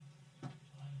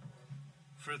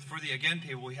For the again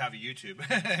people, we have a YouTube.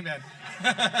 Amen.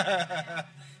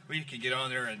 We can get on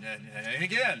there and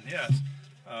again, yes.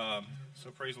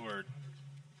 So praise the Lord.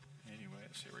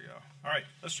 Anyways, here we go. All right,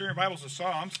 let's turn your Bibles to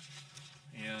Psalms.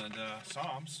 And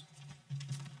Psalms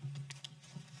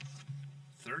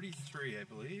 33, I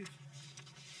believe.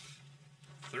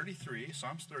 33,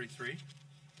 Psalms 33.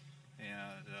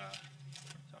 And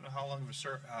I don't know how long of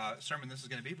a sermon this is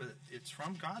going to be, but it's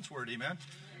from God's Word, amen.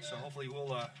 So hopefully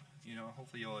we'll,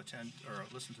 hopefully you'll attend or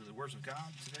listen to the words of God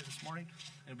today, this morning.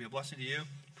 It'll be a blessing to you.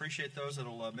 Appreciate those that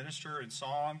will minister in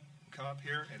song, come up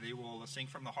here, and they will sing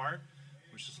from the heart.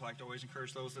 We just like to always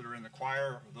encourage those that are in the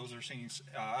choir, or those that are singing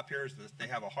up here, that they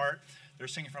have a heart. They're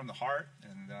singing from the heart,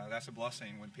 and that's a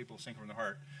blessing when people sing from the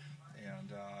heart.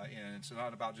 And it's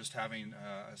not about just having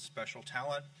a special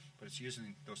talent, but it's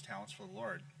using those talents for the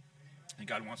Lord. And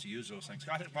God wants to use those things.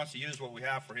 God wants to use what we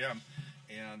have for Him,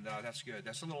 and that's good.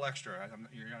 That's a little extra.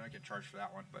 You're not going to get charged for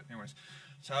that one. But anyways,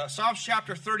 so Psalms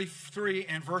chapter 33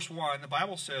 and verse 1, the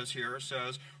Bible says here, it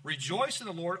says, "Rejoice in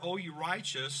the Lord, O you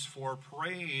righteous, for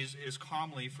praise is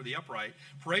comely for the upright.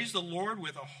 Praise the Lord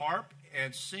with a harp,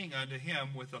 and sing unto Him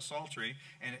with a psaltery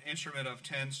and an instrument of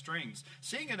 10 strings.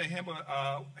 Sing unto him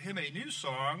a new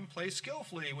song, play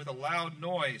skillfully with a loud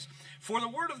noise. For the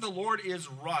word of the Lord is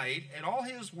right, and all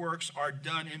His works are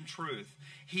done in truth.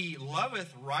 He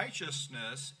loveth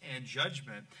righteousness and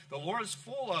judgment. The Lord is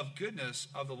full of goodness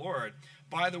of the Lord.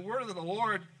 By the word of the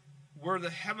Lord were the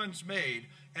heavens made,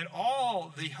 and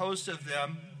all the host of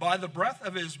them. By the breath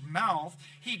of His mouth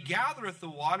He gathereth the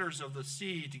waters of the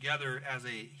sea together as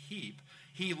a heap.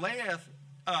 He layeth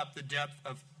up the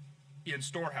depth in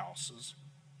storehouses.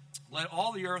 Let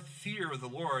all the earth fear the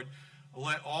Lord.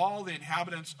 Let all the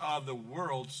inhabitants of the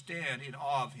world stand in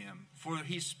awe of Him. For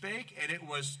He spake, and it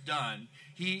was done.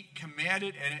 He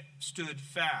commanded, and it stood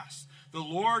fast. The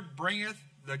Lord bringeth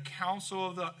the counsel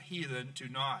of the heathen to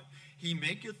naught. He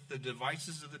maketh the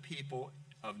devices of the people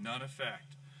of none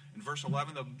effect." In verse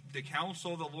 11, the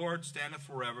counsel of the Lord standeth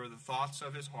forever, the thoughts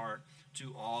of His heart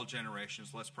to all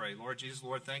generations. Let's pray. Lord Jesus,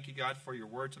 Lord, thank you, God, for your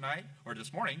word tonight, or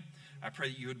this morning. I pray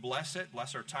that you would bless it,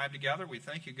 bless our time together. We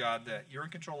thank you, God, that you're in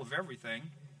control of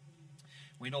everything.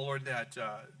 We know, Lord, that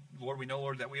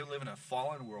we live in a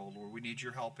fallen world where we need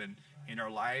your help in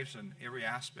our lives and every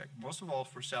aspect, most of all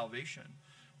for salvation.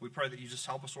 We pray that you just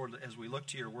help us, Lord, as we look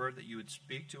to your word, that you would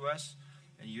speak to us,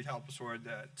 and you'd help us, Lord,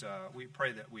 that we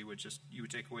pray that you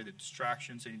would take away the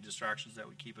distractions, any distractions that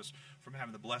would keep us from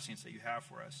having the blessings that you have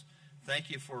for us.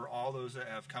 Thank you for all those that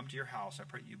have come to your house. I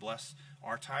pray that you bless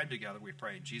our time together, we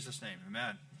pray. In Jesus' name,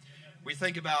 amen. We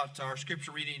think about our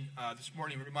scripture reading this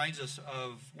morning. It reminds us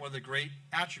of one of the great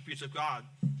attributes of God,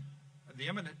 the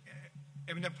eminent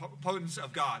potence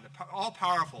of God,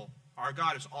 all-powerful. Our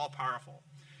God is all-powerful.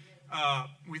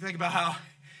 We think about how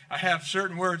I have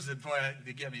certain words that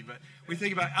they get me, but we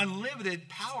think about unlimited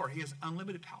power. He has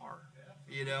unlimited power.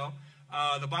 You know,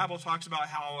 the Bible talks about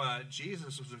how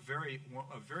Jesus was a very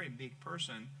meek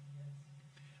person,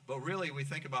 but really we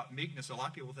think about meekness. A lot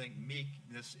of people think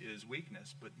meekness is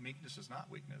weakness, but meekness is not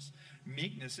weakness.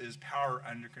 Meekness is power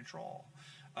under control.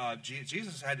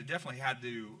 Jesus definitely had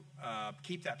to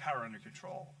keep that power under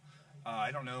control.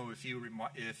 I don't know if you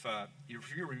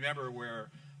remember where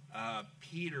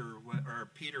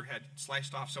Peter had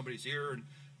sliced off somebody's ear and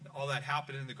all that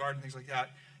happened in the garden, things like that.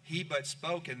 He but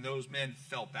spoke, and those men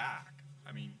fell back.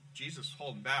 I mean, Jesus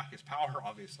holding back his power,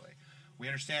 obviously. We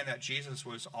understand that Jesus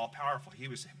was all-powerful. He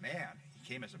was a man. He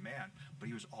came as a man, but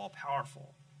he was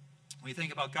all-powerful. When you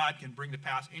think about God can bring to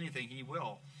pass anything he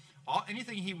will.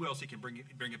 Anything he wills, he can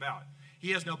bring about.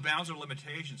 He has no bounds or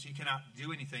limitations. He cannot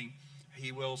do anything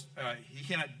he wills. He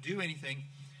cannot do anything.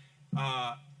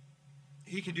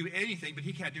 He can do anything, but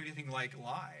he can't do anything like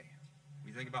lie.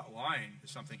 We think about lying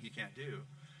is something he can't do.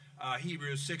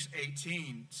 Hebrews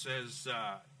 6:18 says,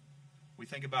 we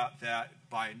think about that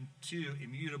by two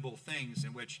immutable things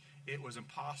in which it was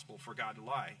impossible for God to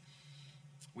lie.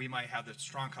 We might have the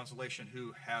strong consolation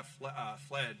who have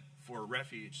fled for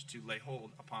refuge to lay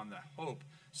hold upon the hope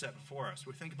set before us.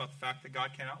 We think about the fact that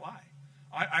God cannot lie.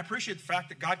 I appreciate the fact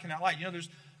that God cannot lie. You know,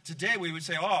 today we would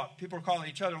say, people are calling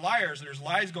each other liars, and there's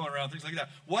lies going around, things like that.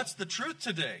 What's the truth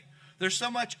today? There's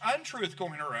so much untruth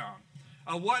going around.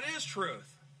 What is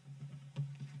truth?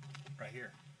 Right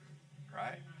here,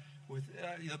 right?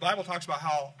 The Bible talks about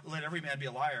how let every man be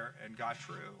a liar and God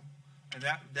true. And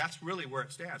that's really where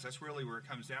it stands. That's really where it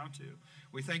comes down to.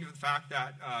 We think of the fact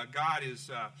that God is,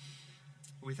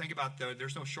 we think about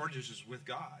there's no shortages with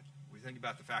God. We think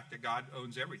about the fact that God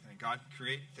owns everything. God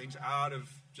created things out of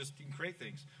he can create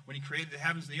things. When he created the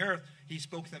heavens and the earth, he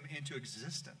spoke them into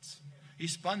existence. He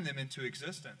spun them into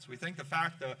existence. We think the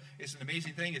fact that it's an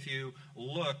amazing thing if you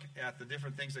look at the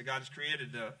different things that God has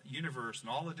created, the universe and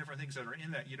all the different things that are in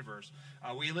that universe.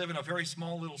 We live in a very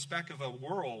small little speck of a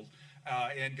world,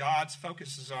 and God's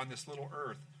focus is on this little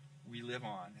earth we live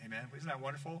on. Amen. Isn't that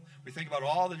wonderful? We think about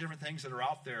all the different things that are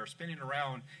out there spinning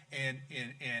around and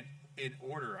in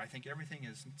order. I think everything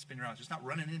is spinning around. It's just not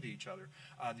running into each other.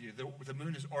 The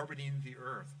moon is orbiting the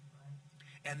earth.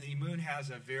 And the moon has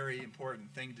a very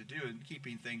important thing to do in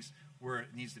keeping things where it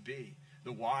needs to be.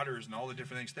 The waters and all the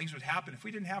different things. Things would happen. If we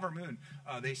didn't have our moon,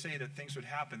 they say that things would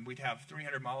happen. We'd have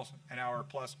 300 miles an hour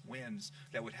plus winds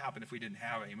that would happen if we didn't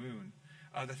have a moon.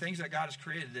 The things that God has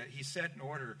created, that he set in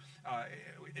order,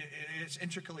 it's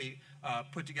intricately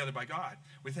put together by God.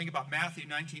 We think about Matthew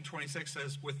 19:26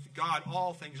 says, with God,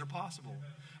 all things are possible.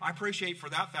 I appreciate for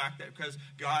that fact that because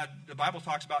God, the Bible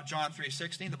talks about John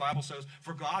 3:16, the Bible says,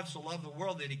 for God so loved the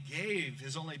world that he gave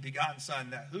his only begotten Son,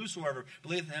 that whosoever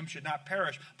believeth in him should not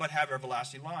perish, but have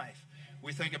everlasting life.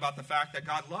 We think about the fact that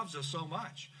God loves us so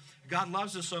much. God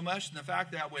loves us so much, and the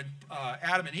fact that when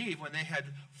Adam and Eve, when they had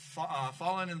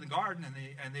fallen in the garden,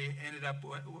 and they ended up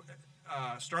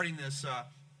starting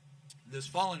this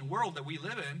fallen world that we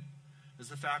live in, is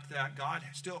the fact that God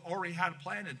still already had a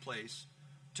plan in place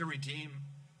to redeem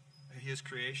his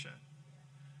creation.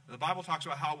 The Bible talks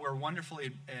about how we're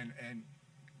wonderfully and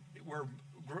we're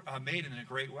made in a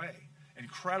great way,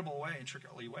 incredible way,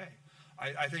 intricately way.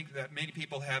 I think that many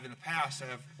people have in the past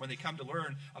when they come to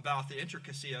learn about the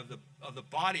intricacy of the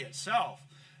body itself,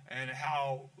 and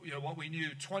how what we knew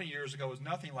 20 years ago was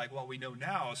nothing like what we know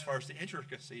now as far as the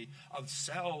intricacy of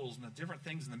cells and the different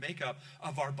things in the makeup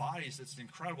of our bodies. It's an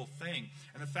incredible thing.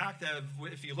 And the fact that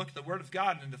if you look at the Word of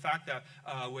God, and the fact that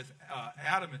with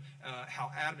Adam,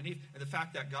 how Adam and Eve, and the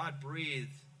fact that God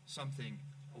breathed something,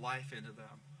 life into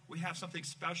them. We have something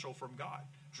special from God,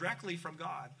 directly from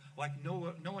God, like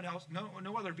no one else,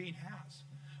 no other being has.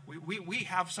 We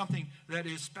have something that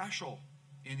is special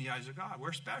in the eyes of God.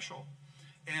 We're special.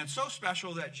 And so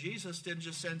special that Jesus didn't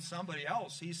just send somebody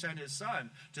else. He sent his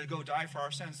Son to go die for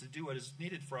our sins, to do what is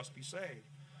needed for us to be saved.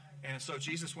 And so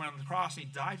Jesus went on the cross and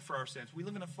he died for our sins. We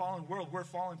live in a fallen world. We're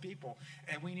fallen people.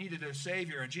 And we needed a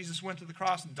Savior. And Jesus went to the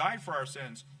cross and died for our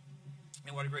sins.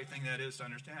 And what a great thing that is to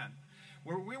understand.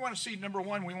 We want to see, number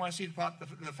one, we want to see the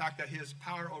fact that his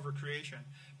power over creation.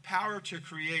 Power to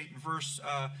create.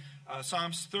 In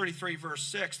Psalms 33, verse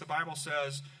 6, the Bible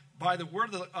says, by the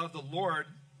word of the Lord,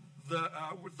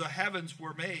 the heavens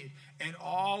were made, and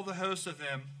all the hosts of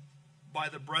them by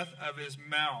the breath of his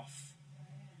mouth.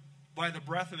 By the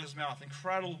breath of his mouth.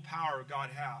 Incredible power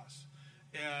God has.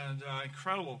 And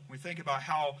incredible. We think about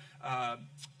how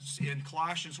in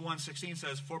Colossians 1:16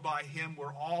 says, for by him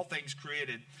were all things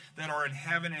created that are in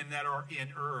heaven and that are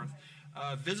in earth,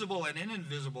 visible and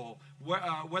invisible,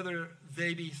 whether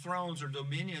they be thrones or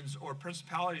dominions or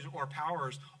principalities or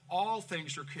powers, all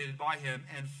things are created by him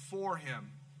and for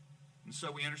him. And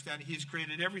so we understand he's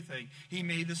created everything. He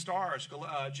made the stars.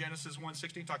 Genesis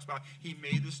 1:16 talks about he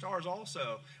made the stars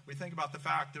also. We think about the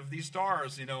fact of these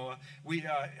stars. I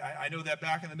know that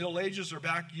back in the Middle Ages or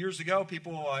back years ago,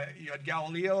 people, you had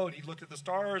Galileo, and he looked at the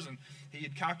stars, and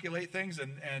he'd calculate things,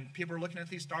 and people are looking at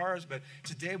these stars. But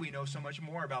today we know so much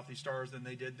more about these stars than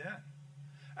they did then.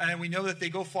 And we know that they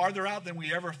go farther out than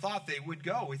we ever thought they would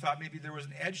go. We thought maybe there was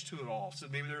an edge to it all, so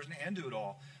maybe there's an end to it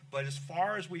all. But as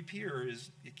far as we peer,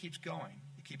 it keeps going.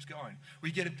 It keeps going.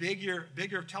 We get a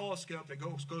bigger telescope that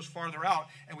goes farther out,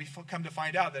 and we come to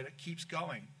find out that it keeps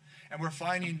going. And we're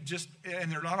finding and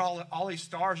they're not all these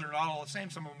stars are not all the same.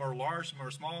 Some of them are large, some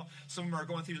are small. Some of them are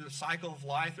going through the cycle of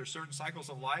life. There's certain cycles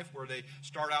of life where they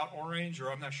start out orange, or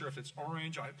I'm not sure if it's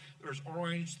orange. There's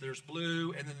orange, there's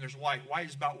blue, and then there's white. White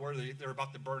is about where they're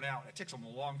about to burn out. It takes them a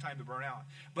long time to burn out.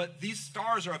 But these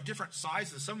stars are of different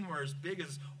sizes. Some of them are as big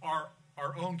as our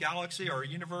own galaxy, our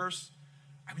universe.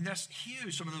 I mean, that's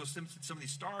huge. Some of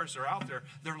these stars are out there.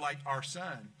 They're like our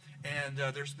sun, and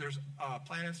there's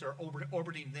planets that are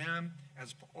orbiting them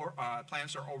as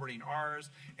planets are orbiting ours,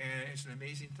 and it's an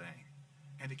amazing thing.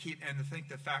 And to think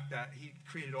the fact that he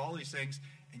created all these things,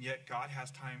 and yet God has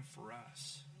time for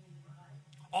us.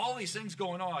 All these things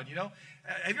going on, Have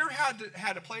you ever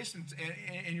had a place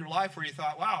in your life where you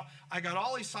thought, wow, I got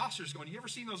all these saucers going? You ever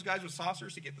seen those guys with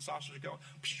saucers to get the saucers going?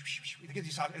 They get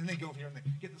these saucers, and they go over here and they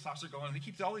get the saucer going, and they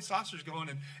keep all these saucers going,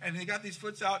 and they got these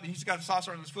foots out, and he's got a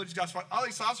saucer on his foot, he's got all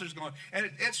these saucers going,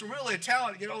 and it's really a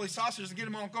talent to get all these saucers and get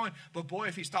them all going. But boy,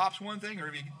 if he stops one thing, or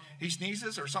if he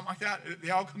sneezes or something like that, they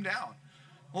all come down.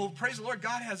 Well, praise the Lord,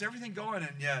 God has everything going,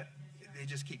 and yet they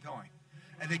just keep going.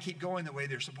 and they keep going the way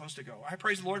they're supposed to go. I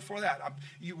praise the Lord for that.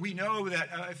 We know that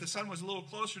if the sun was a little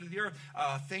closer to the earth,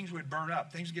 things would burn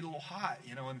up. Things would get a little hot,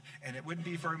 and it wouldn't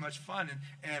be very much fun,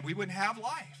 and we wouldn't have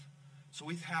life. So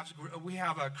we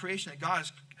have a creation that God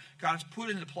has put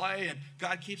into play, and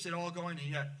God keeps it all going.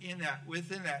 And yet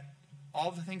within that,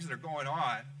 all the things that are going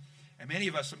on, and many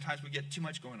of us sometimes we get too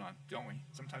much going on, don't we?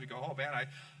 Sometimes we go, oh man,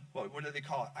 what do they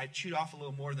call it? I chewed off a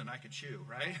little more than I could chew,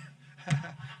 right?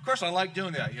 Of course, I like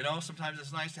doing that, Sometimes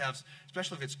it's nice to have,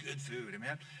 especially if it's good food,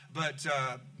 amen? But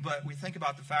we think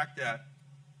about the fact that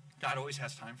God always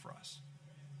has time for us.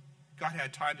 God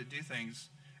had time to do things,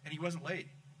 and he wasn't late.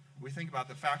 We think about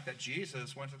the fact that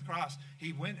Jesus went to the cross.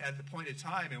 He went at the appointed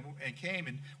time and came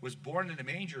and was born in a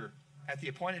manger at the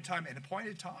appointed time,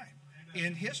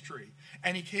 in history.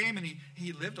 And he came and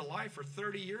he lived a life for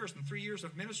 30 years and 3 years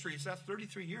of ministry. So that's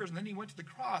 33 years. And then he went to the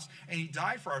cross and he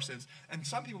died for our sins. And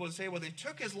some people would say, well, they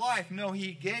took his life. No,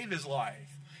 he gave his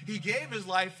life. He gave his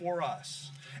life for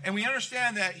us. And we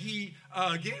understand that he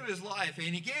gave his life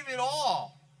and he gave it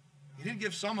all. He didn't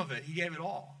give some of it. He gave it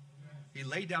all. He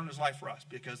laid down his life for us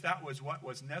because that was what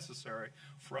was necessary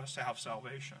for us to have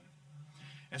salvation.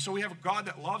 And so we have a God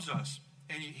that loves us,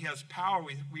 and he has power.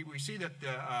 We see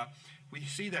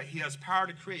that he has power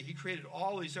to create. He created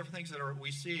all these different things that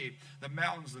we see, the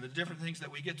mountains and the different things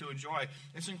that we get to enjoy.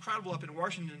 It's incredible up in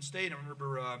Washington State. I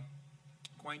remember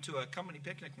going to a company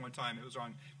picnic one time. It was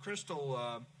on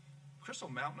Crystal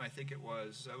Mountain, I think it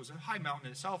was. It was a high mountain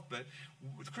in itself, but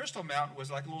Crystal Mountain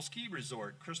was like a little ski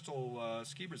resort,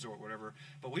 ski resort, whatever.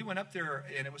 But we went up there,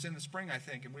 and it was in the spring, I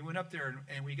think, and we went up there,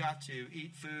 and we got to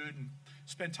eat food and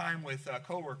spend time with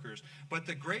coworkers. But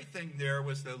the great thing there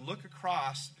was to look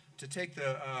across to take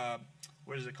the,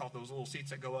 what is it called, those little seats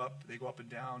that go up, they go up and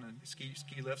down, and ski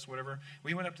lifts, whatever.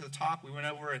 We went up to the top, we went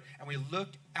over, and we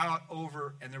looked out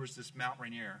over, and there was this Mount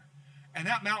Rainier. And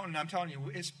that mountain, I'm telling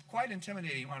you, it's quite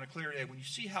intimidating on a clear day when you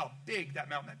see how big that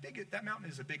mountain is. That mountain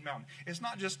is a big mountain. It's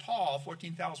not just tall,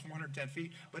 14,410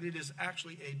 feet, but it is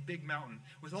actually a big mountain.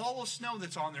 With all the snow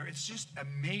that's on there, it's just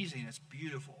amazing. It's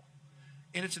beautiful.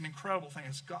 And it's an incredible thing.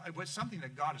 It's something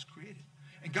that God has created.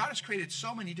 And God has created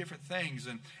so many different things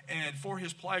and for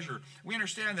his pleasure. We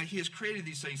understand that he has created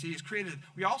these things.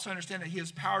 We also understand that he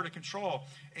has power to control.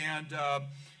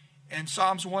 And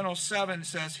Psalms 107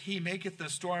 says, he maketh the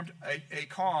storm a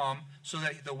calm so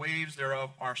that the waves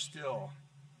thereof are still.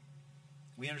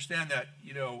 We understand that,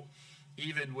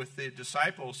 even with the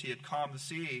disciples, he had calmed the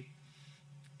sea.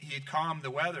 He had calmed the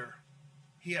weather.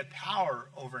 He had power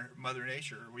over Mother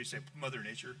Nature. We say Mother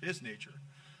Nature, his nature.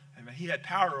 I mean, he had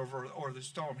power over the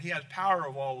storm. He had power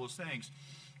over all those things.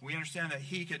 We understand that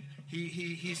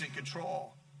he's in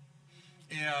control.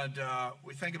 And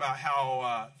we think about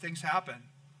how things happen.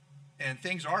 And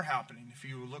things are happening. If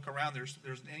you look around, there's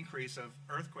an increase of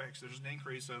earthquakes. There's an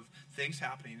increase of things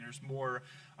happening. There's more.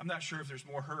 I'm not sure if there's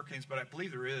more hurricanes, but I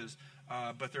believe there is.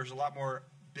 But there's a lot more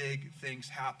big things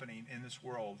happening in this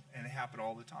world, and they happen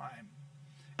all the time.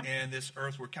 And this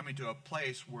earth, we're coming to a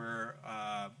place where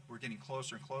we're getting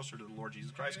closer and closer to the Lord Jesus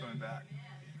Christ coming back.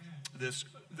 This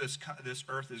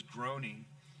earth is groaning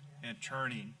and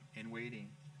turning and waiting.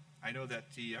 I know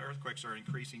that the earthquakes are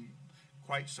increasing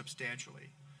quite substantially.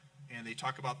 And they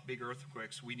talk about the big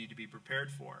earthquakes we need to be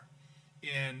prepared for.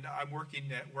 And I'm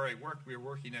working at where I work. We were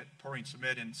working at pouring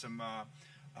cement in some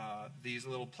these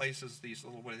little places, these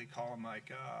little, what do they call them,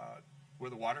 like where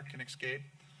the water can escape.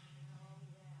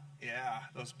 Yeah,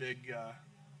 those big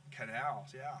canals.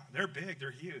 Yeah, they're big,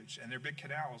 they're huge, and they're big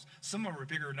canals. Some of them are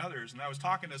bigger than others. And I was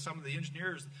talking to some of the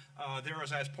engineers there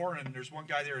as I was pouring. And there's one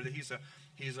guy there that he's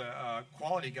a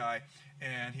quality guy.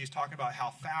 And he's talking about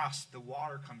how fast the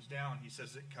water comes down. He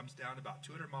says it comes down about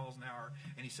 200 miles an hour.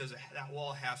 And he says that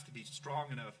wall has to be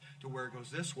strong enough to where it goes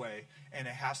this way. And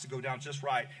it has to go down just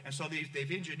right. And so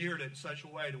they've engineered it in such a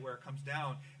way to where it comes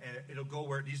down and it'll go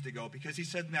where it needs to go. Because he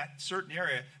said in that certain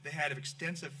area, they had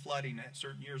extensive flooding. At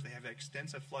certain years, they have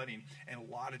extensive flooding. And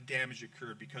a lot of damage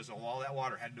occurred because all that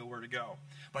water had nowhere to go.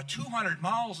 But 200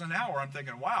 miles an hour, I'm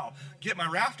thinking, wow, get my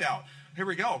raft out. Here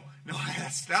we go. No,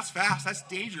 that's fast. That's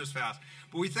dangerous fast.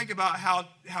 But we think about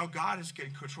how God is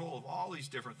getting control of all these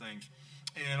different things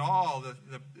and all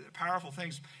the powerful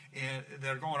things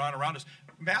that are going on around us.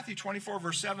 Matthew 24,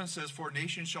 verse 7 says, for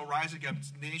nation shall rise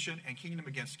against nation and kingdom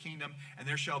against kingdom, and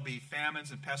there shall be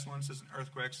famines and pestilences and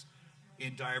earthquakes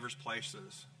in divers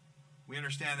places. We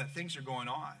understand that things are going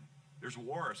on. There's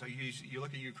wars. You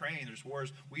look at Ukraine, there's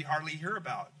wars we hardly hear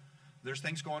about. There's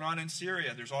things going on in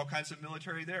Syria. There's all kinds of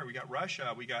military there. We got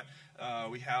Russia.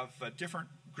 We have different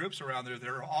groups around there that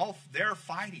are all there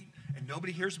fighting, and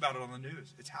nobody hears about it on the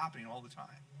news. It's happening all the time.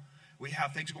 We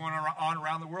have things going on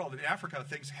around the world. In Africa,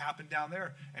 things happen down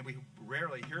there, and we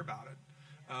rarely hear about it.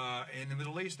 In the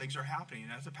Middle East, things are happening.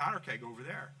 That's a powder keg over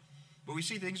there. But we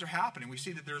see things are happening. We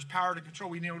see that there's power to control.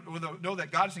 We know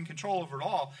that God is in control over it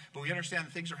all, but we understand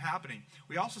that things are happening.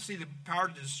 We also see the power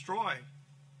to destroy.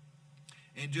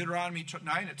 In Deuteronomy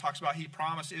 9, it talks about he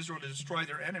promised Israel to destroy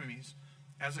their enemies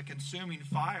as a consuming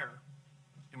fire.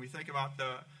 And we think about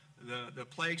the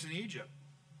plagues in Egypt.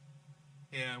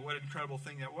 And what an incredible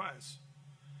thing that was.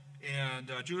 And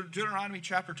Deuteronomy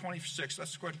chapter 26.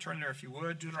 Let's go ahead and turn there if you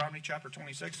would. Deuteronomy chapter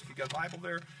 26. If you've got a Bible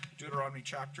there. Deuteronomy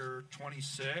chapter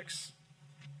 26.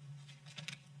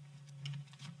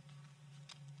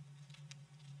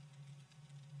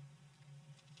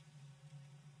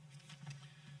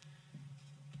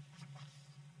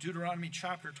 Deuteronomy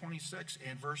chapter 26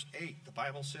 and verse 8. The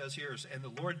Bible says here, and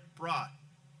the Lord brought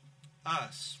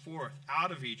us forth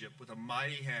out of Egypt with a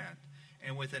mighty hand,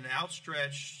 and with an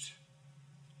outstretched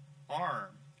arm,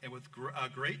 and with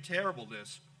great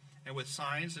terribleness, and with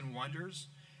signs and wonders,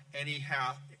 and he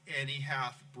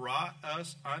hath brought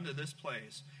us unto this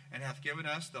place, and hath given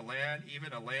us the land,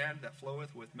 even a land that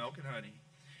floweth with milk and honey.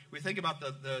 We think about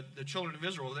the children of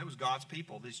Israel. That was God's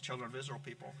people, these children of Israel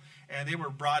people, and they were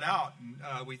brought out.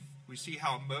 And we see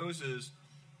how Moses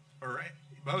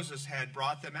had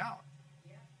brought them out,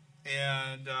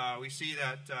 and we see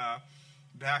that.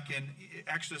 Back in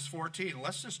Exodus 14.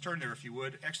 Let's just turn there if you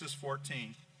would. Exodus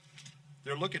 14.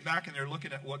 They're looking back and they're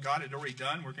looking at what God had already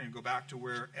done. We're going to go back to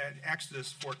where at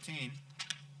Exodus 14,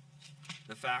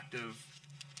 the fact of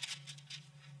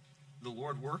the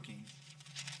Lord working.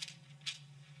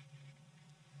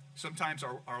 Sometimes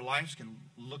our lives can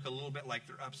look a little bit like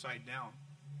they're upside down.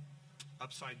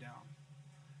 Upside down.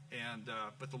 And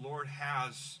but the Lord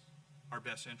has our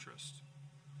best interest.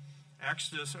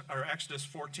 Exodus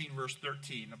 14, verse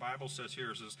 13, the Bible says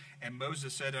here, says, and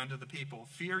Moses said unto the people,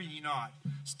 fear ye not,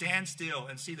 stand still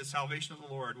and see the salvation of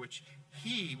the Lord, which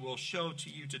he will show to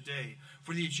you today.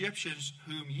 For the Egyptians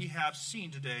whom ye have seen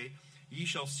today, ye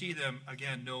shall see them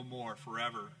again no more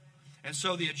forever. And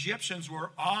so the Egyptians were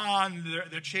on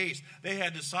their chase. They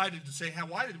had decided to say,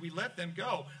 why did we let them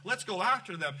go? Let's go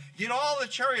after them. Get all the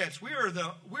chariots. We are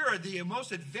the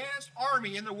most advanced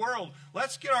army in the world.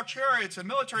 Let's get our chariots and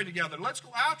military together. Let's go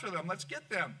after them. Let's get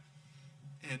them.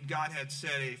 And God had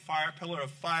set a pillar of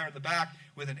fire in the back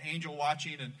with an angel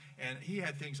watching, and he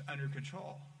had things under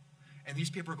control. And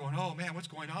these people are going, oh man, what's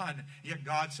going on? And yet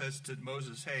God says to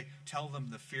Moses, hey, tell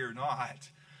them to fear not.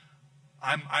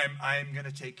 I'm going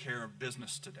to take care of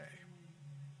business today.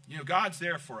 You know, God's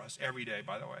there for us every day,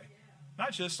 by the way.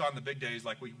 Not just on the big days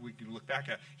like we can look back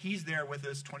at. He's there with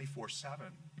us 24/7.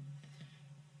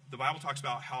 The Bible talks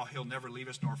about how he'll never leave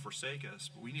us nor forsake us.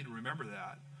 But we need to remember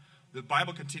that. The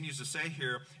Bible continues to say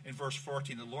here in verse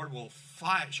 14, the Lord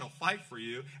shall fight for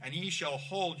you, and ye shall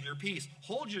hold your peace.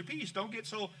 Hold your peace. Don't get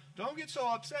so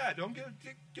upset. Don't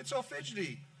get so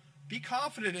fidgety. Be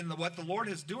confident in what the Lord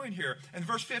is doing here. In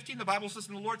verse 15, the Bible says,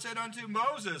 and the Lord said unto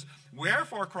Moses,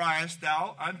 wherefore criest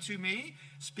thou unto me?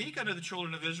 Speak unto the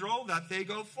children of Israel that they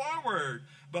go forward.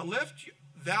 But lift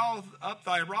thou up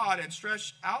thy rod, and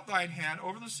stretch out thine hand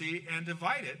over the sea, and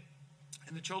divide it.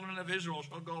 And the children of Israel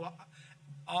shall go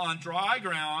on dry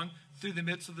ground through the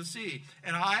midst of the sea.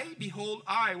 And behold,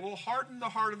 I will harden the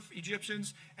heart of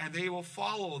Egyptians, and they will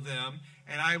follow them,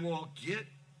 and I will get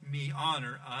me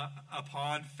honor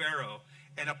upon Pharaoh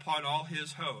and upon all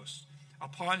his hosts,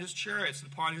 upon his chariots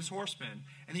and upon his horsemen.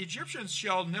 And the Egyptians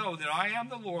shall know that I am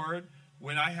the Lord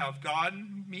when I have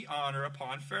gotten me honor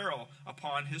upon Pharaoh,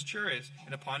 upon his chariots,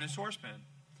 and upon his horsemen.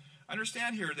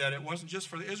 Understand here that it wasn't just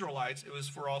for the Israelites, it was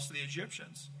for also the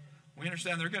Egyptians. We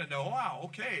understand they're going to know, wow,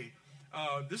 okay,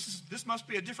 this must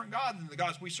be a different God than the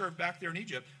gods we served back there in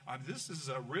Egypt. This is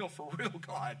a for real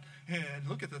God. And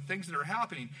look at the things that are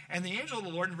happening. And the angel of the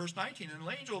Lord in verse 19, and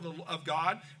the angel of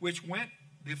God, which went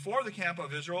before the camp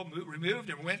of Israel, removed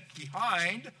and went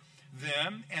behind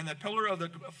them, and the pillar of the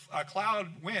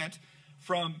cloud went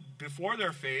from before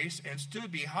their face and stood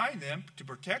behind them to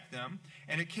protect them.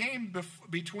 And it came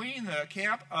between the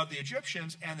camp of the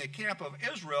Egyptians and the camp of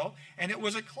Israel, and it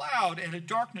was a cloud and a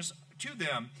darkness to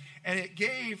them, and it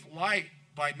gave light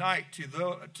by night to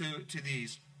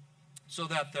these, so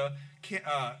that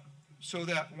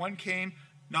one came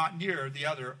not near the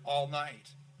other all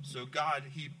night. So God,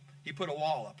 he put a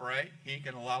wall up, right? He ain't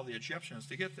going to allow the Egyptians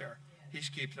to get there. He's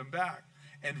keeping them back.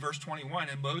 And verse 21,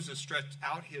 and Moses stretched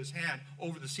out his hand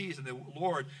over the seas, and the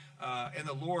Lord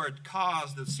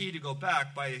caused the sea to go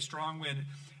back by a strong wind,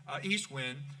 east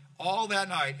wind, all that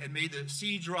night, and made the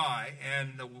sea dry,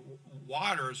 and the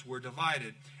waters were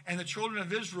divided. And the children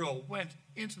of Israel went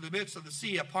into the midst of the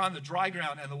sea upon the dry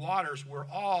ground, and the waters were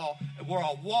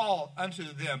a wall unto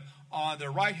them on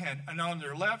their right hand and on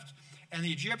their left. And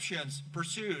the Egyptians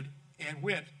pursued and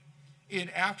went in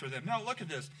after them. Now look at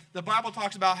this. The Bible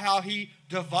talks about how he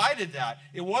divided that.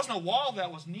 It wasn't a wall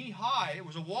that was knee high. It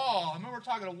was a wall. I remember we're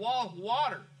talking a wall of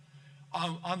water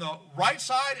on the right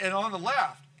side and on the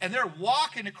left. And they're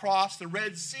walking across the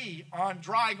Red Sea on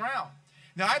dry ground.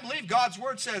 Now I believe God's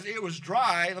word says it was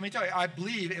dry. Let me tell you, I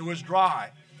believe it was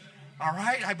dry. All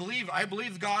right, I believe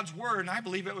God's word, and I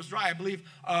believe it was dry. I believe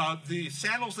the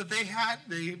sandals that they had,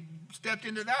 they stepped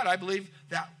into that. I believe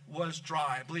that was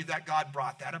dry. I believe that God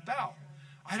brought that about.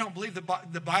 I don't believe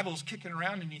the Bible is kicking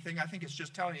around anything. I think it's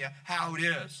just telling you how it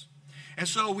is. And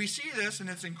so we see this, and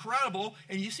it's incredible.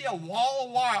 And you see a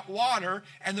wall of water,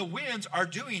 and the winds are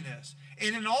doing this.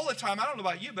 And in all the time, I don't know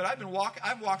about you, but I've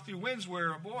walked through winds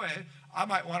where, boy, I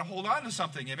might want to hold on to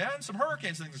something, amen? Some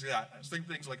hurricanes,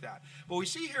 things like that. But we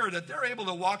see here that they're able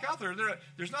to walk out there.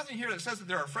 There's nothing here that says that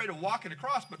they're afraid of walking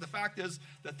across, but the fact is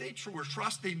that they were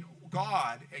trusting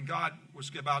God, and God was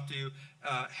about to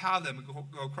have them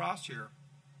go across here.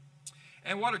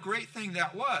 And what a great thing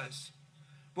that was.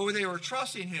 But they were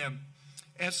trusting him.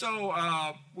 And so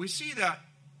we see that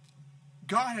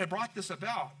God had brought this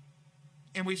about.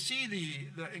 And we see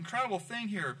the incredible thing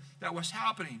here that was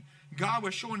happening. God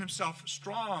was showing himself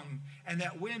strong, and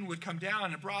that wind would come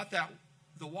down and brought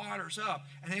the waters up.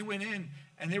 And they went in,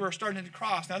 and they were starting to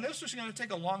cross. Now, this was going to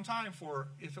take a long time for,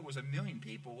 if it was 1 million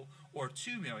people or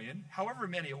 2 million, however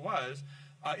many it was,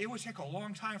 it would take a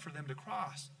long time for them to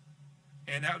cross.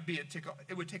 And that would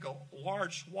it would take a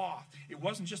large swath. It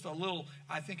wasn't just a little,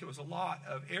 I think it was a lot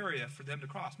of area for them to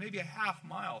cross. Maybe a half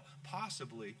mile,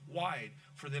 possibly, wide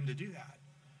for them to do that.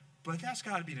 But that's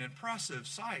got to be an impressive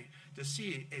sight to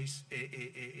see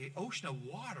a ocean of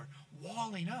water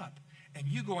walling up and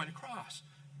you going across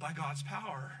by God's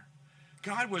power.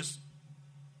 God was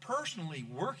personally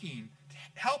working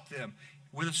to help them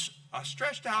with a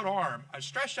stretched out arm, a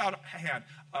stretched out hand,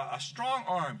 a strong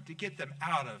arm to get them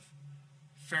out of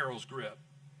Pharaoh's grip.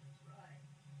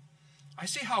 I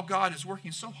see how God is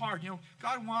working so hard. You know,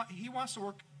 He wants to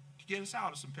work to get us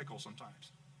out of some pickles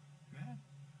sometimes. Amen.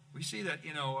 We see that,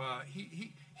 you know,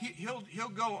 he'll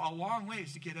go a long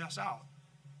ways to get us out.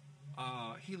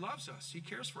 He loves us. He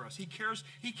cares for us. He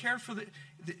cared for the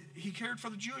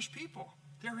Jewish people.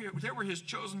 They were his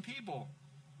chosen people.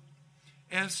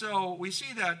 And so we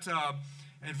see that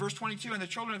in verse 22, and the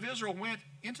children of Israel went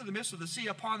into the midst of the sea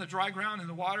upon the dry ground, and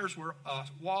the waters were a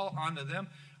wall unto them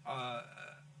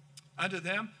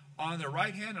on their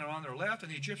right hand and on their left.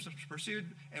 And the Egyptians pursued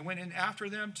and went in after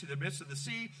them to the midst of the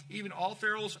sea, even all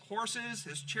Pharaoh's horses,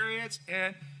 his chariots,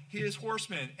 and his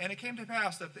horsemen. And it came to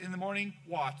pass that in the morning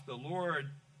watch the Lord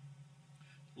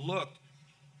looked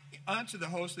unto the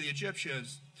host of the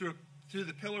Egyptians through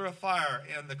the pillar of fire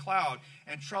and the cloud,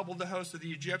 and troubled the host of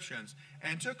the Egyptians,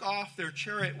 and took off their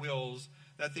chariot wheels,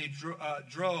 that they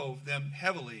drove them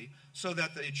heavily, so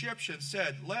that the Egyptians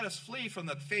said, Let us flee from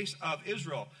the face of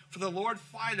Israel, for the Lord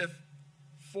fighteth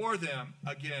for them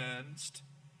against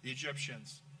the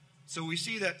Egyptians. So we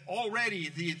see that already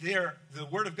the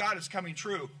word of God is coming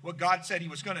true. What God said he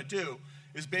was going to do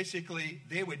is basically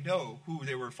they would know who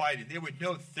they were fighting. They would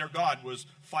know that their God was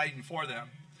fighting for them.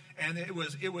 And it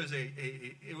was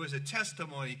a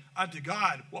testimony unto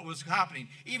God what was happening.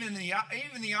 Even in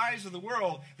the eyes of the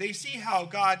world, they see how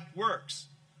God works.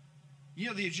 You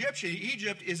know,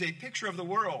 Egypt is a picture of the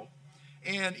world,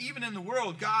 and even in the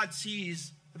world,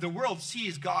 the world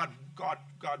sees God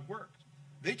work.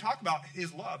 They talk about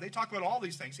His love. They talk about all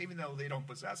these things, even though they don't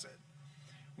possess it.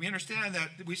 We understand that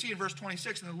we see in verse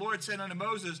 26, and the Lord said unto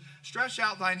Moses, Stretch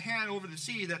out thine hand over the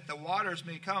sea, that the waters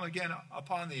may come again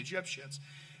upon the Egyptians,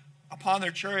 upon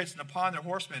their chariots and upon their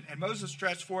horsemen. And Moses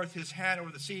stretched forth his hand over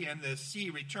the sea, and the sea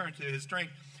returned to his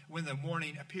strength when the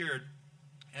morning appeared.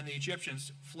 And the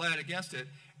Egyptians fled against it,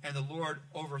 and the Lord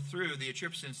overthrew the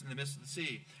Egyptians in the midst of the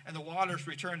sea. And the waters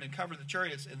returned and covered the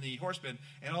chariots and the horsemen,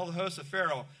 and all the hosts of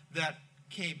Pharaoh that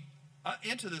came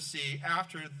into the sea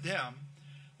after them.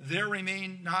 There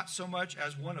remained not so much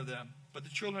as one of them. But the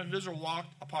children of Israel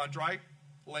walked upon dry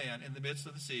land in the midst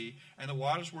of the sea, and the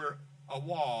waters were a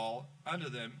wall unto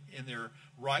them in their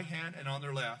right hand and on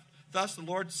their left. Thus the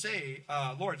Lord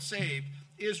saved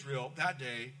Israel that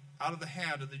day out of the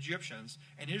hand of the Egyptians.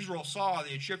 And Israel saw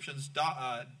the Egyptians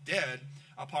dead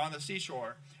upon the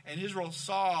seashore. And Israel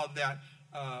saw that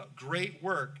great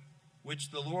work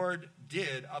which the Lord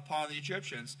did upon the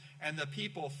Egyptians. And the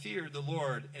people feared the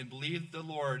Lord and believed the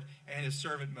Lord and his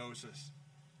servant Moses.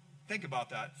 Think about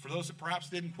that. For those that perhaps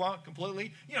didn't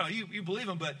completely, you believe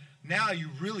him, but now you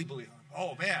really believe him.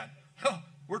 Oh, man.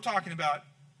 We're talking about,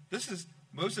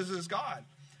 Moses is God.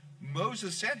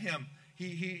 Moses sent him.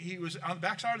 He was on the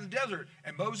backside of the desert,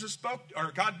 and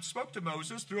God spoke to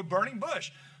Moses through a burning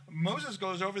bush. Moses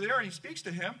goes over there and he speaks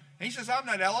to him, and he says, I'm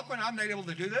not eloquent, I'm not able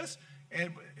to do this.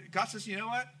 And God says, you know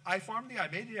what? I formed thee, I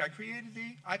made thee, I created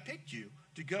thee, I picked you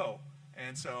to go.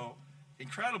 And so,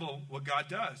 incredible what God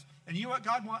does. And you know what?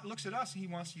 God looks at us and he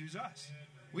wants to use us.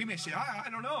 We may say, I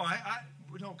don't know.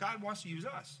 No, God wants to use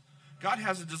us. God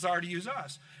has a desire to use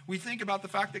us. We think about the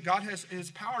fact that God has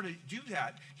his power to do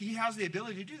that. He has the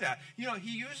ability to do that.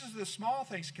 He uses the small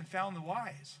things to confound the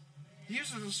wise. He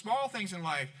uses the small things in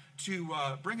life to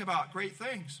bring about great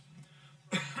things.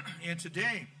 And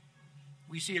today,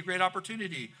 we see a great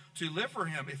opportunity to live for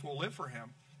him if we'll live for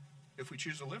him. If we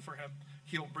choose to live for him,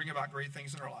 he'll bring about great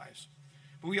things in our lives.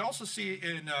 But we also see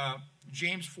in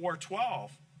James 4:12,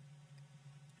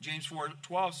 James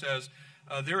 4:12 says,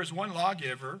 there is one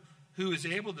lawgiver who is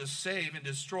able to save and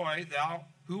destroy.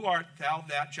 Who art thou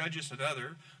that judgest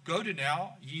another? Go to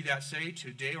now, ye that say,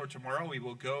 today or tomorrow we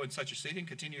will go in such a city and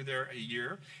continue there a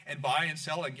year, and buy and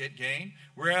sell and get gain,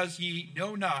 whereas ye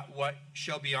know not what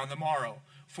shall be on the morrow.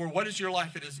 For what is your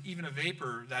life? It is even a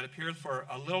vapor that appeareth for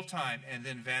a little time and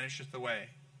then vanisheth away.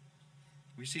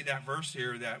 We see that verse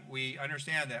here, that we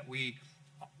understand that we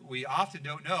often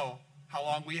don't know how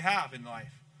long we have in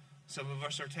life. Some of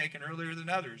us are taken earlier than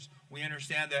others. We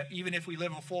understand that even if we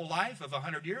live a full life of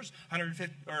 100 years,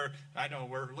 150, or I know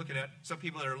we're looking at some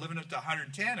people that are living up to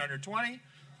 110, 120,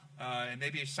 and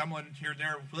maybe someone here and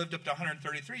there lived up to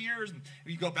 133 years, and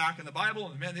you go back in the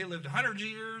Bible, and man, they lived 100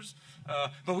 years.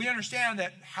 But we understand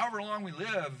that however long we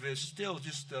live is still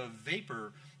just a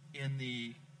vapor in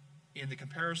the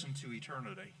comparison to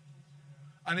eternity.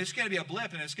 I mean, it's going to be a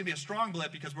blip, and it's going to be a strong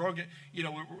blip because we're all going,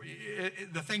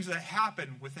 the things that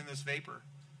happen within this vapor,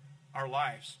 our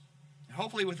lives. And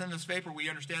hopefully within this vapor, we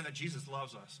understand that Jesus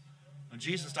loves us, and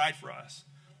Jesus died for us.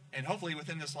 And hopefully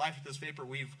within this life, this vapor,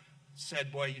 we've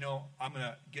said, boy, I'm going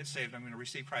to get saved. I'm going to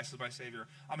receive Christ as my Savior.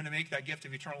 I'm going to make that gift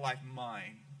of eternal life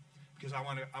mine because I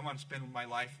want to spend my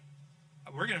life.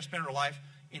 We're going to spend our life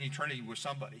in eternity with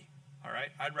somebody. All right?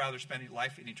 I'd rather spend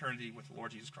life in eternity with the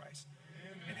Lord Jesus Christ.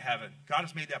 In heaven. God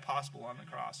has made that possible on the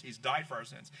cross. He's died for our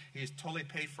sins. He's totally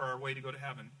paid for our way to go to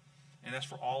heaven. And that's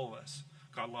for all of us.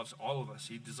 God loves all of us.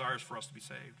 He desires for us to be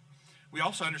saved. We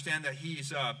also understand that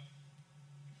he's our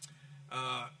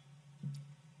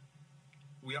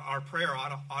prayer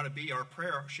ought to be, our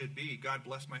prayer should be, God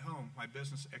bless my home, my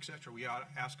business, etc. We ought to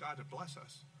ask God to bless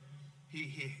us.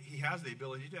 He has the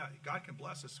ability to do that. God can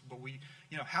bless us, but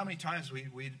how many times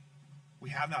we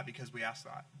have not because we ask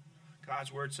that.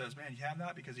 God's word says, man, you have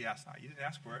not because you asked not. You didn't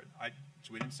ask for it.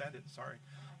 So we didn't send it. Sorry.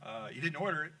 You didn't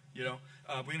order it.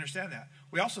 We understand that.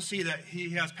 We also see that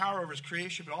he has power over his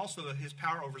creation, but also his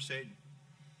power over Satan.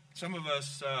 Some of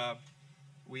us,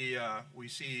 we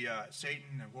see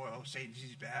Satan, and boy, Satan,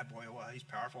 he's bad. Boy, well, he's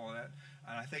powerful and that.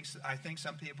 And I think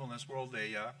some people in this world,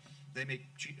 they make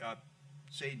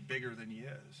Satan bigger than he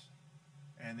is,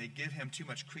 and they give him too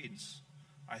much credence.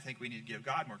 I think we need to give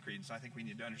God more credence. I think we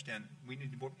need to understand, we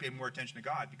need to pay more attention to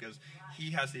God because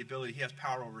he has the ability, he has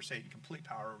power over Satan, complete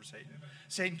power over Satan.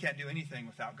 Satan can't do anything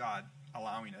without God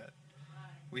allowing it.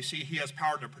 We see he has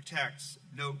power to protect.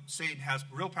 No, Satan has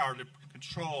real power to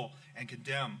control and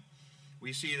condemn.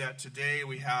 We see that today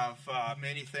we have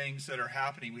many things that are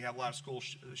happening. We have a lot of school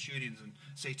shootings and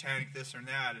satanic this and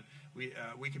that. And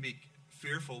we can be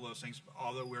fearful of those things,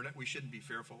 although we shouldn't be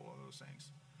fearful of those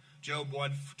things. Job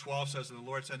 1:12 says, and the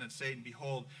Lord said unto Satan,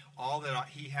 behold, all that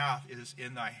he hath is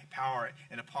in thy power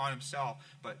and upon himself,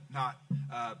 but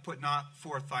put not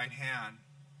forth thine hand.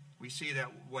 We see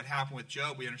that what happened with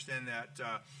Job, we understand that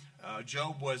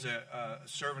Job was a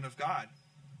servant of God.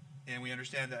 And we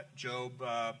understand that Job,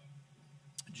 God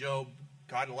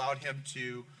allowed him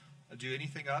to do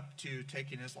anything up to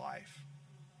taking his life.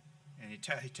 And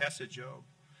he tested Job.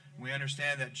 We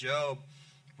understand that Job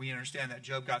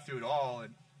got through it all,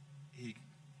 and he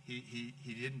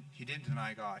didn't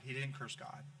deny God. He didn't curse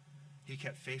God. He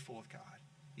kept faithful with God,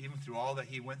 even through all that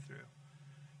he went through.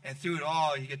 And through it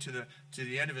all, you get to the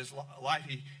end of his life.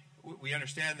 We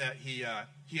understand that he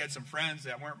had some friends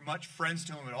that weren't much friends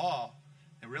to him at all.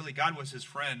 And really, God was his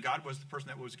friend. God was the person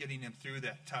that was getting him through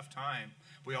that tough time.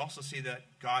 We also see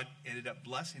that God ended up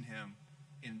blessing him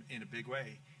in a big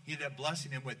way. He ended up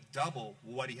blessing him with double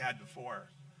what he had before.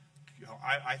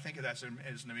 I think of that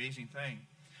as an amazing thing.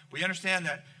 We understand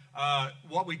that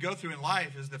what we go through in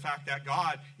life is the fact that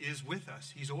God is with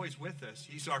us. He's always with us.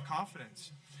 He's our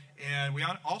confidence. And we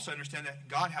also understand that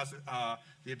God has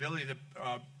the ability to,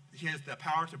 he has the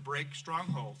power to break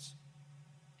strongholds.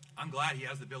 I'm glad he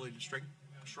has the ability to break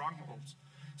strongholds.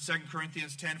 2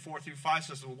 Corinthians 10:4-5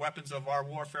 says the weapons of our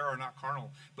warfare are not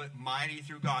carnal, but mighty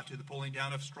through God to the pulling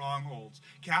down of strongholds,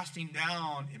 casting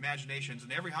down imaginations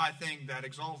and every high thing that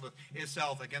exalteth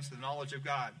itself against the knowledge of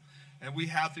God. And we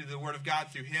have through the Word of God,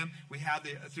 through Him,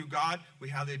 through God, we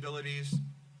have the abilities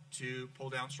to pull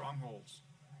down strongholds.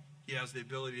 He has the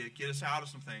ability to get us out of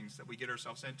some things that we get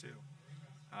ourselves into.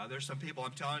 There's some people,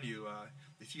 I'm telling you,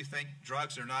 if you think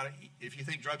drugs are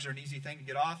an easy thing to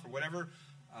get off or whatever,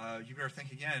 you better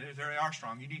think again. They are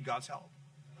strong. You need God's help.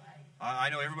 I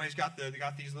know everybody's got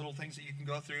these little things that you can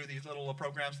go through, these little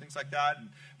programs, things like that.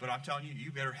 But I'm telling you,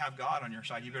 you better have God on your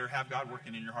side. You better have God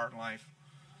working in your heart and life.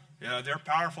 Yeah, they're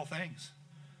powerful things.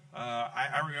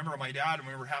 I remember my dad, and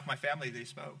remember half my family, they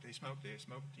smoked, they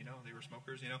were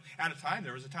smokers,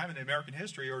 there was a time in the American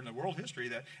history or in the world history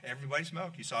that everybody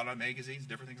smoked. You saw it on magazines,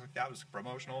 different things like that. It was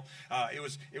promotional. It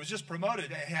was just promoted.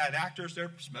 It had actors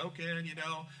there smoking,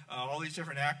 all these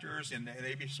different actors, and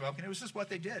they'd be smoking. It was just what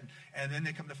they did. And then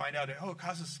they come to find out, it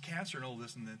causes cancer and all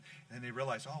this, and then they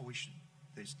realize,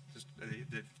 they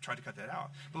tried to cut that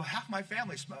out. But half my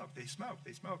family smoked. They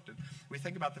smoked. And we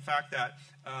think about the fact that,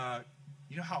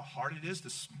 you know how hard it is to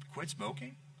quit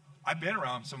smoking? I've been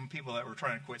around some people that were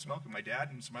trying to quit smoking. My dad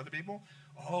and some other people.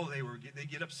 They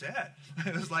get upset.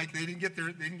 It was like they didn't get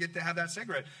to have that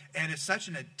cigarette. And it's such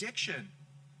an addiction.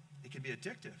 It can be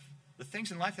addictive. The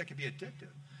things in life that can be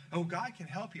addictive. God can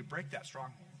help you break that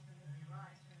stronghold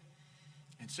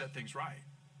and set things right.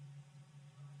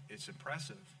 It's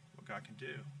impressive what God can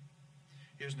do.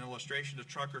 Here's an illustration. The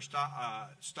trucker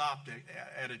stopped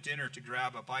at a dinner to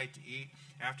grab a bite to eat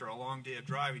after a long day of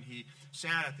driving. He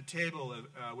sat at the table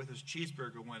with his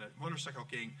cheeseburger when a motorcycle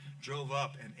gang drove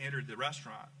up and entered the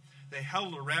restaurant. They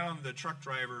huddled around the truck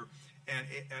driver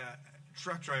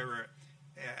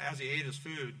as he ate his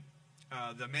food.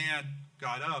 The man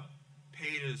got up,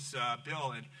 paid his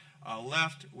bill, and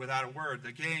left without a word.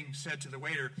 The gang said to the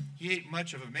waiter, "He ain't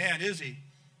much of a man, is he?"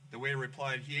 The waiter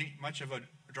replied, "He ain't much of a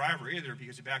driver either,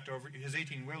 because he backed over his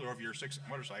 18-wheeler over your 6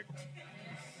 motorcycle."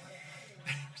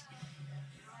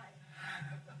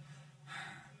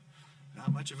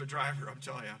 Not much of a driver, I'm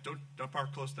telling you. Don't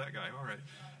park close to that guy. All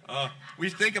right. We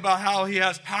think about how he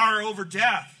has power over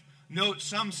death. Note,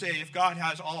 some say if God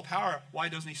has all power, why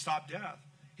doesn't he stop death?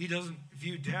 He doesn't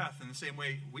view death in the same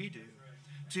way we do.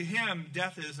 To him,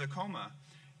 death is a coma,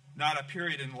 not a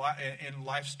period in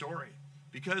life's story.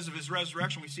 Because of his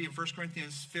resurrection, we see in 1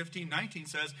 Corinthians 15:19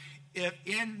 says, if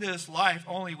in this life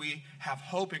only we have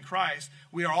hope in Christ,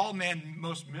 we are all men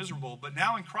most miserable. But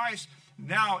now in Christ,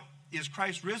 now is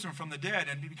Christ risen from the dead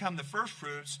and become the first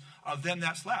fruits of them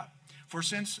that slept. For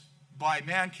since by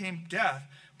man came death,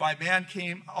 by man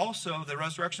came also the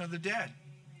resurrection of the dead.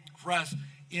 For as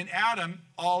in Adam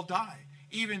all die,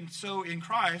 even so in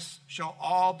Christ shall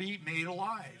all be made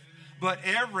alive. But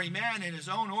every man in his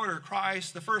own order,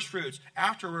 Christ the first fruits.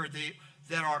 Afterward, they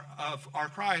that are of our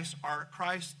Christ are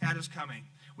Christ at his coming.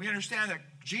 We understand that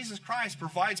Jesus Christ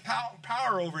provides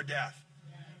power over death.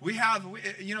 We have,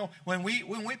 when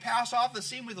we pass off the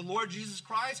scene with the Lord Jesus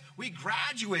Christ, we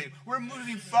graduate. We're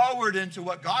moving forward into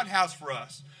what God has for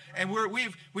us, and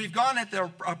we've gone at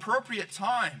the appropriate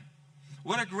time.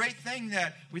 What a great thing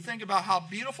that we think about how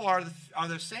beautiful are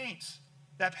the saints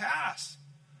that pass.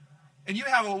 And you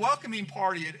have a welcoming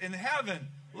party in heaven.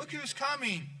 Look who's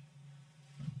coming.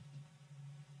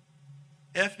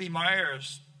 F.B.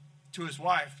 Myers to his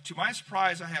wife, "To my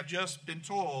surprise, I have just been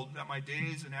told that my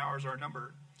days and hours are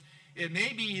numbered. It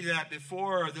may be that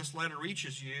before this letter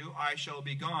reaches you, I shall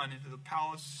be gone into the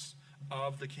palace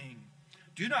of the king.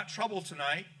 Do not trouble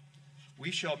tonight.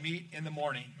 We shall meet in the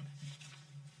morning."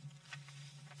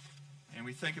 And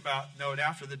we think about, note,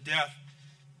 after the death,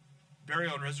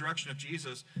 burial, and resurrection of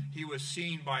Jesus, he was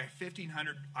seen by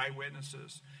 1,500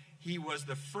 eyewitnesses. He was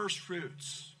the first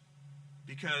fruits.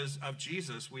 Because of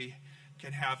Jesus, we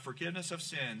can have forgiveness of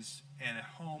sins and a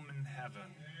home in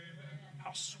heaven.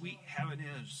 How sweet heaven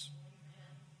is.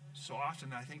 So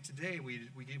often, I think today, we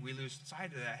lose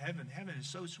sight of that. Heaven is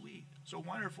so sweet, so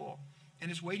wonderful, and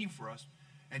it's waiting for us.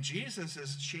 And Jesus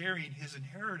is sharing his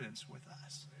inheritance with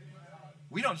us.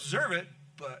 We don't deserve it,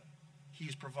 but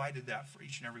he's provided that for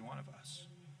each and every one of us.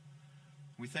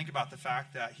 We think about the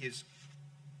fact that it's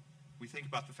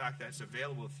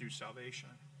available through salvation.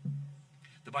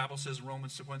 The Bible says in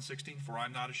Romans 1:16, "For I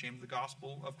am not ashamed of the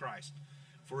gospel of Christ,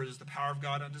 for it is the power of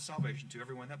God unto salvation to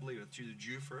everyone that believeth, to the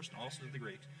Jew first and also to the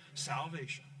Greek."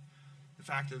 Salvation. The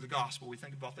fact of the gospel, we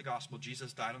think about the gospel.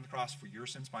 Jesus died on the cross for your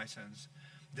sins, my sins.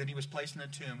 Then he was placed in a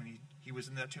tomb, and he was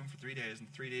in that tomb for 3 days,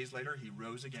 and 3 days later, he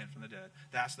rose again from the dead.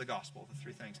 That's the gospel, the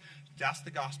three things. That's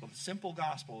the gospel. The simple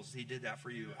gospel is he did that for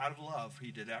you. Out of love,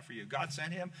 he did that for you. God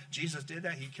sent him. Jesus did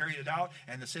that. He carried it out,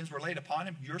 and the sins were laid upon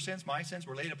him. Your sins, my sins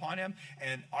were laid upon him,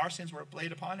 and our sins were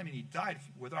laid upon him, and he died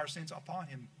with our sins upon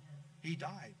him. He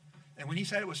died. And when he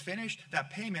said it was finished, that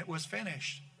payment was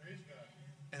finished.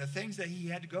 And the things that he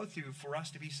had to go through for us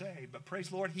to be saved. But praise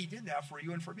the Lord, he did that for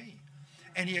you and for me.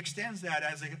 And he extends that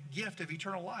as a gift of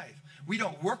eternal life. We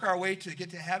don't work our way to get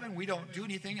to heaven. We don't do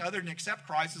anything other than accept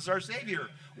Christ as our Savior.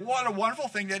 What a wonderful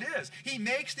thing that is. He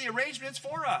makes the arrangements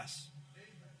for us.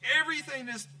 Everything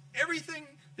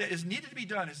that is needed to be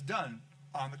done is done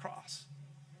on the cross.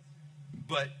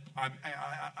 But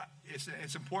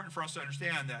it's important for us to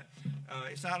understand that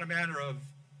it's not a matter of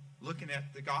looking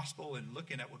at the gospel and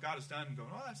looking at what God has done and going,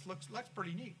 oh, that's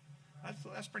pretty neat.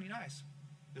 That's pretty nice.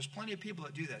 There's plenty of people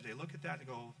that do that. They look at that and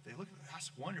go,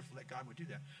 that's wonderful that God would do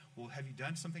that. Well, have you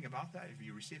done something about that? Have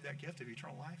you received that gift of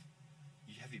eternal life?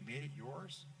 Have you made it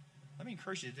yours? Let me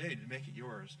encourage you today to make it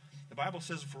yours. The Bible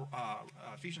says, for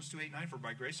Ephesians 2:8-9, for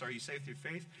by grace are you saved through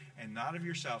faith, and not of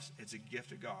yourselves. It's a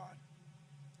gift of God.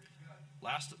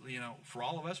 Last, for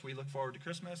all of us, we look forward to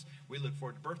Christmas. We look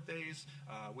forward to birthdays.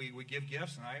 We give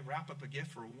gifts, and I wrap up a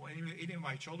gift for any of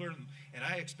my children, and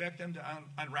I expect them to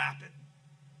unwrap it.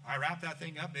 I wrap that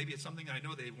thing up. Maybe it's something that I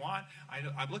know they want.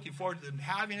 I'm looking forward to them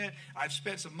having it. I've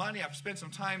spent some money. I've spent some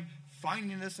time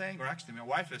finding this thing. Or actually, my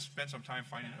wife has spent some time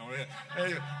finding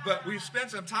it. But we've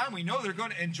spent some time. We know they're going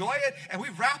to enjoy it. And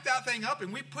we've wrapped that thing up,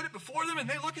 and we put it before them, and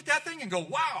they look at that thing and go,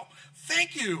 wow,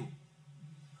 thank you.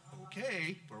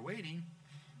 Okay, we're waiting.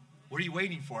 What are you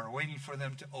waiting for? We're waiting for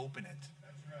them to open it.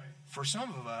 That's right. For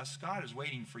some of us, God is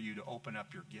waiting for you to open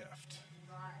up your gift.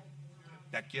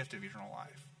 That gift of eternal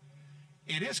life.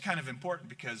 It is kind of important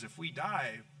because if we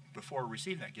die before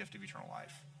receiving that gift of eternal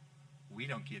life, we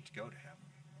don't get to go to heaven.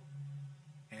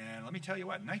 And let me tell you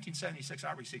what, in 1976,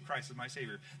 I received Christ as my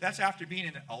Savior. That's after being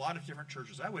in a lot of different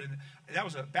churches. That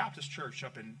was a Baptist church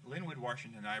up in Linwood,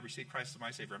 Washington. I received Christ as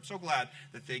my Savior. I'm so glad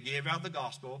that they gave out the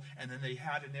gospel, and then they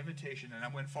had an invitation, and I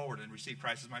went forward and received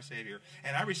Christ as my Savior.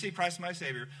 And I received Christ as my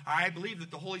Savior. I believe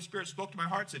that the Holy Spirit spoke to my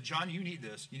heart and said, John, you need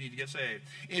this. You need to get saved.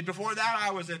 And before that,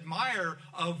 I was an admirer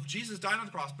of Jesus dying on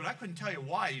the cross, but I couldn't tell you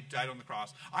why he died on the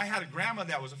cross. I had a grandma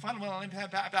that was a fundamental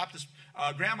Baptist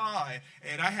grandma,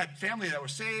 and I had family that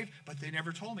was saved, but they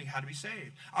never told me how to be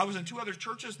saved. I was in two other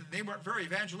churches that they weren't very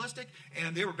evangelistic,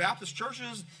 and they were Baptist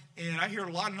churches, and I heard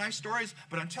a lot of nice stories,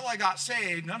 but until I got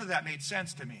saved, none of that made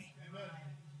sense to me. Amen.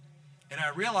 And I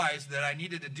realized that I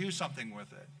needed to do something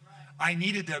with it. I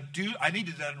needed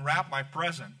to unwrap my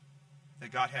present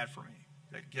that God had for me,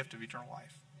 that gift of eternal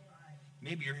life.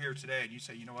 Maybe you're here today and you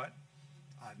say, you know what?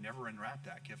 I've never unwrapped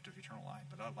that gift of eternal life,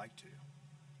 but I'd like to.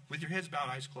 With your heads bowed,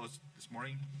 eyes closed this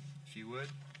morning, if you would.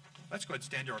 Let's go ahead and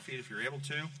stand to our feet if you're able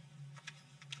to.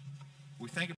 We thank